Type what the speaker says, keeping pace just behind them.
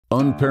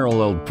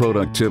unparalleled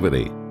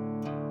productivity,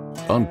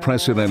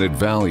 unprecedented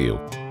value,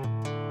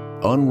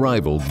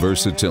 unrivaled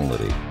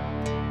versatility.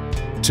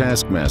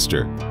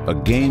 TaskMaster, a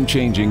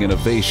game-changing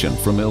innovation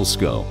from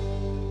ILSCO.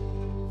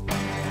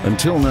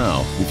 Until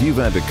now, if you've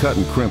had to cut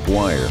and crimp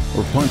wire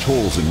or punch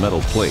holes in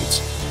metal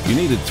plates, you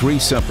needed 3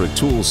 separate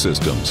tool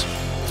systems.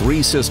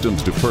 3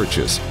 systems to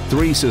purchase,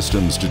 3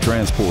 systems to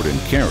transport and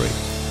carry,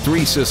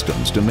 3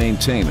 systems to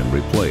maintain and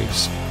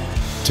replace.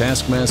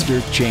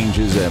 TaskMaster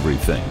changes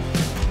everything.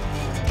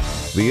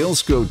 The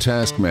ILSCO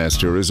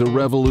TaskMaster is a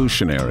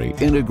revolutionary,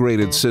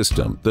 integrated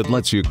system that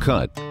lets you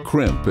cut,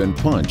 crimp, and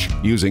punch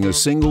using a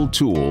single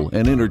tool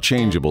and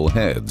interchangeable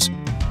heads.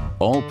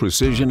 All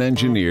precision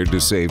engineered to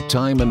save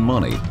time and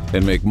money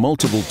and make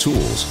multiple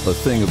tools a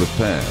thing of the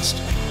past.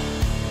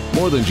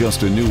 More than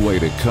just a new way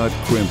to cut,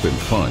 crimp, and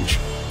punch,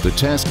 the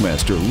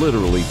TaskMaster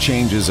literally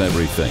changes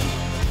everything.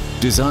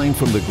 Designed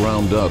from the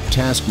ground up,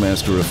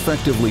 TaskMaster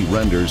effectively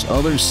renders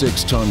other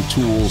 6-ton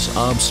tools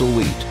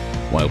obsolete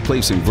while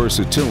placing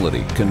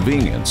versatility,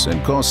 convenience,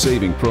 and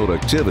cost-saving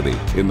productivity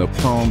in the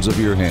palms of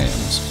your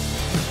hands.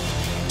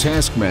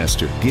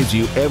 TaskMaster gives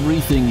you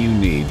everything you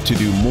need to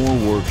do more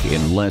work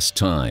in less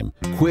time,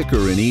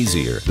 quicker and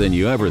easier than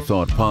you ever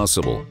thought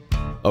possible.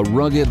 A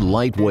rugged,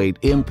 lightweight,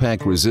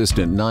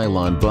 impact-resistant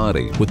nylon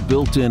body with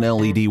built-in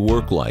LED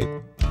work light,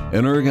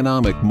 an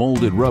ergonomic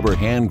molded rubber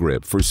hand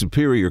grip for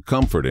superior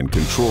comfort and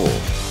control,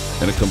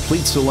 and a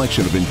complete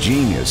selection of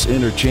ingenious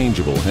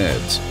interchangeable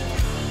heads.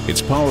 Its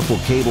powerful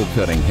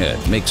cable-cutting head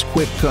makes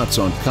quick cuts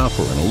on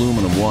copper and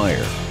aluminum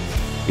wire.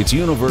 Its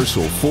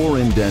universal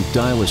 4-indent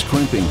dial-less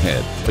crimping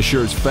head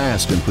assures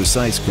fast and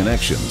precise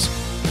connections,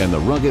 and the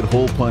rugged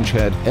hole punch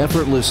head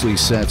effortlessly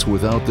sets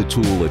without the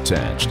tool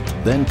attached,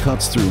 then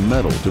cuts through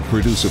metal to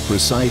produce a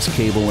precise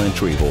cable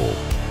entry hole.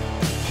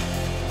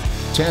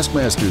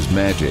 TaskMaster's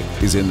magic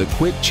is in the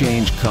quick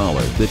change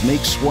collar that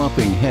makes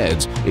swapping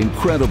heads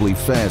incredibly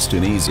fast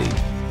and easy.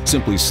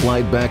 Simply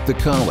slide back the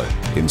collar,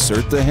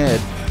 insert the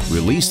head,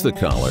 release the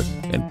collar,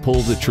 and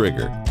pull the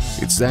trigger.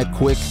 It's that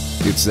quick,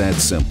 it's that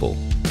simple.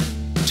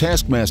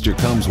 TaskMaster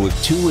comes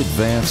with 2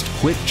 advanced,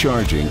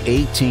 quick-charging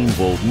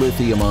 18-volt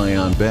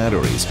lithium-ion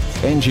batteries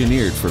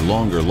engineered for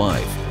longer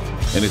life.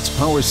 And its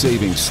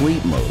power-saving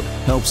sleep mode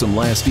helps them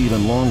last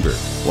even longer,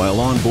 while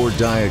onboard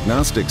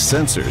diagnostic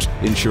sensors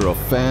ensure a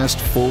fast,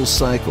 full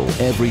cycle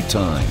every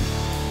time.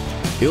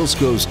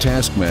 ILSCO's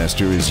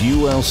TaskMaster is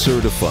UL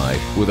certified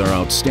with our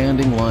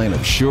outstanding line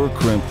of Sure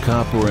Crimp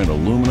copper and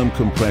aluminum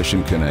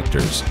compression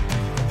connectors.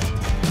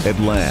 At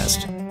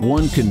last,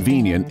 one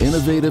convenient,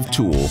 innovative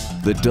tool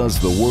that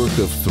does the work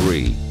of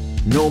 3.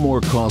 No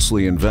more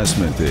costly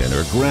investment in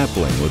or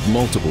grappling with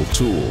multiple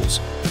tools.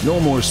 No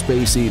more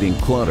space-eating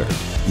clutter.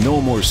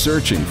 No more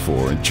searching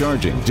for and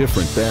charging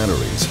different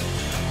batteries.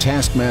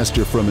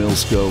 TaskMaster from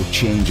ILSCO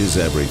changes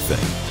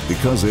everything.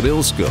 Because at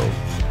ILSCO,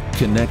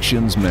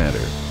 connections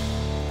matter.